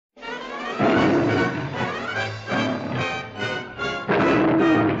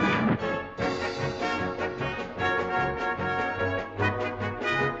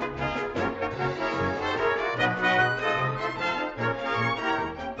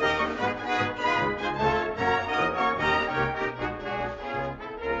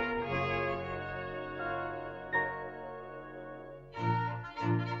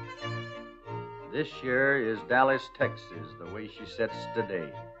This here is Dallas, Texas, the way she sits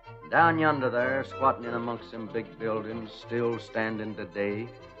today. Down yonder there, squatting in amongst them big buildings, still standing today,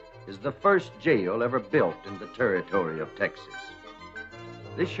 is the first jail ever built in the territory of Texas.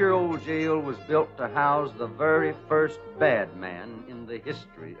 This here old jail was built to house the very first bad man in the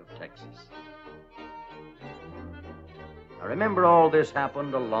history of Texas. I remember all this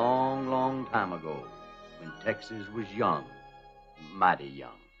happened a long, long time ago when Texas was young, mighty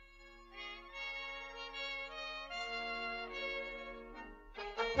young.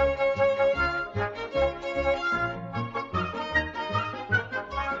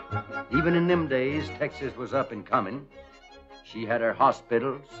 Even in them days, Texas was up and coming. She had her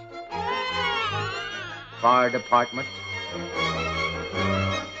hospitals, fire department,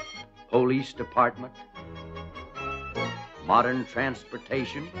 police department, modern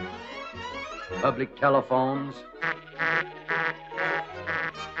transportation, public telephones,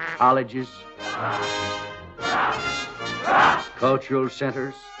 colleges, cultural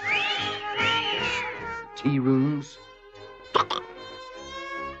centers, tea rooms,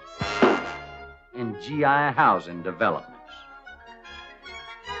 and GI housing developments.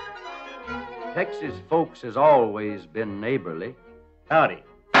 Texas folks has always been neighborly. Howdy.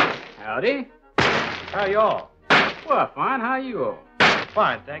 Howdy. How y'all? Well, fine. How you all?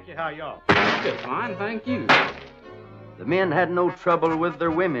 Fine, thank you. How y'all? Just fine, thank you. The men had no trouble with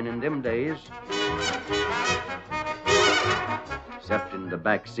their women in them days, excepting the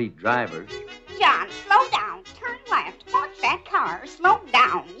backseat drivers. John, slow down. Turn left. Watch that car. Slow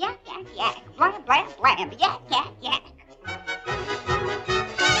down. Yak, yak, yak. Blab, blab, blab. Yak, yak, yak.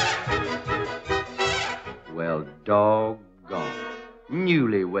 Well, doggone.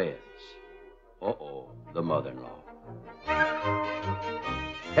 Newlyweds. Uh-oh, the mother-in-law.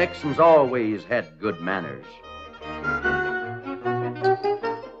 Texans always had good manners.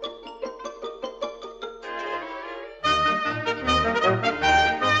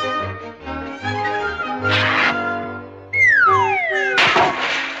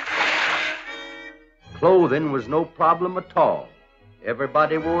 Clothing was no problem at all.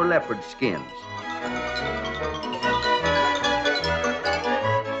 Everybody wore leopard skins.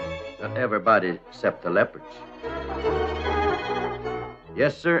 Not everybody except the leopards.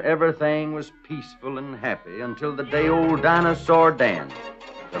 Yes, sir, everything was peaceful and happy until the day old Dinosaur Dan,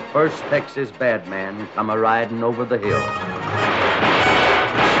 the first Texas bad man, come a-riding over the hill.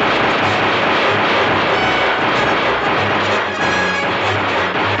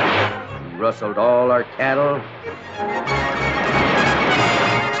 He rustled all our cattle,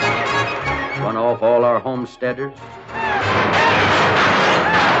 run off all our homesteaders,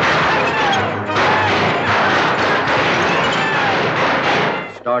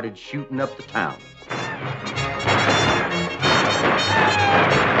 started shooting up the town.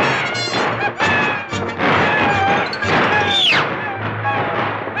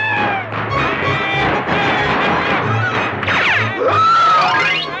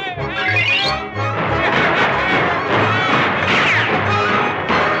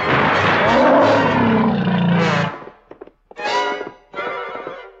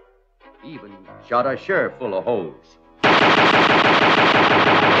 Even shot a sheriff full of holes.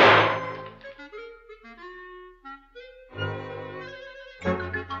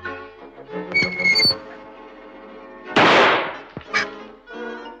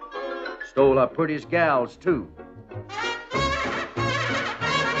 Stole our prettiest gals, too.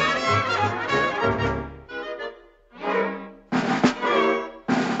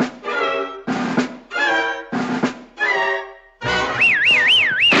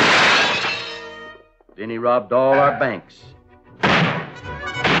 Then he robbed all our banks. And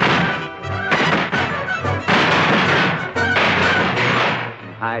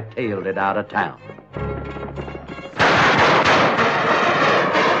hightailed it out of town.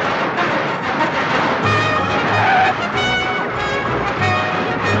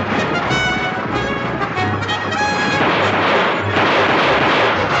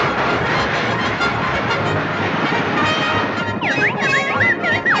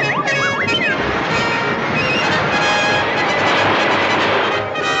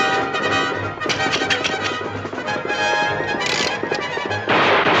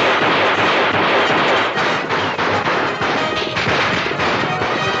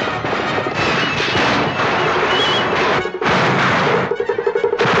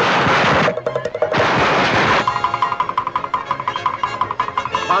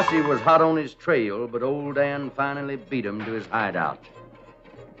 Posse was hot on his trail, but old Dan finally beat him to his hideout.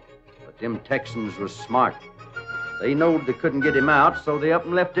 But them Texans was smart. They knowed they couldn't get him out, so they up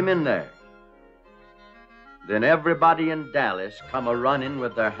and left him in there. Then everybody in Dallas come a-running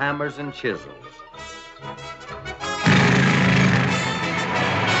with their hammers and chisels.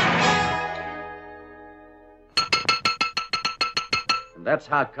 And that's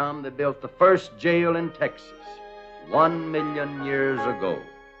how come they built the first jail in Texas 1,000,000 years ago.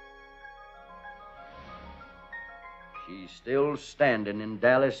 She's still standing in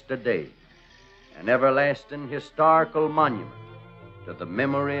Dallas today, an everlasting historical monument to the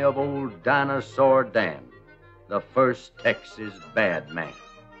memory of old Dinosaur Dan, the first Texas bad man.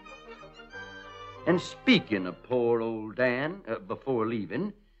 And speaking of poor old Dan, before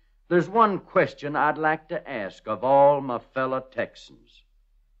leaving, there's one question I'd like to ask of all my fellow Texans.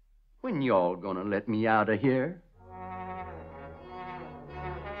 When y'all gonna let me out of here?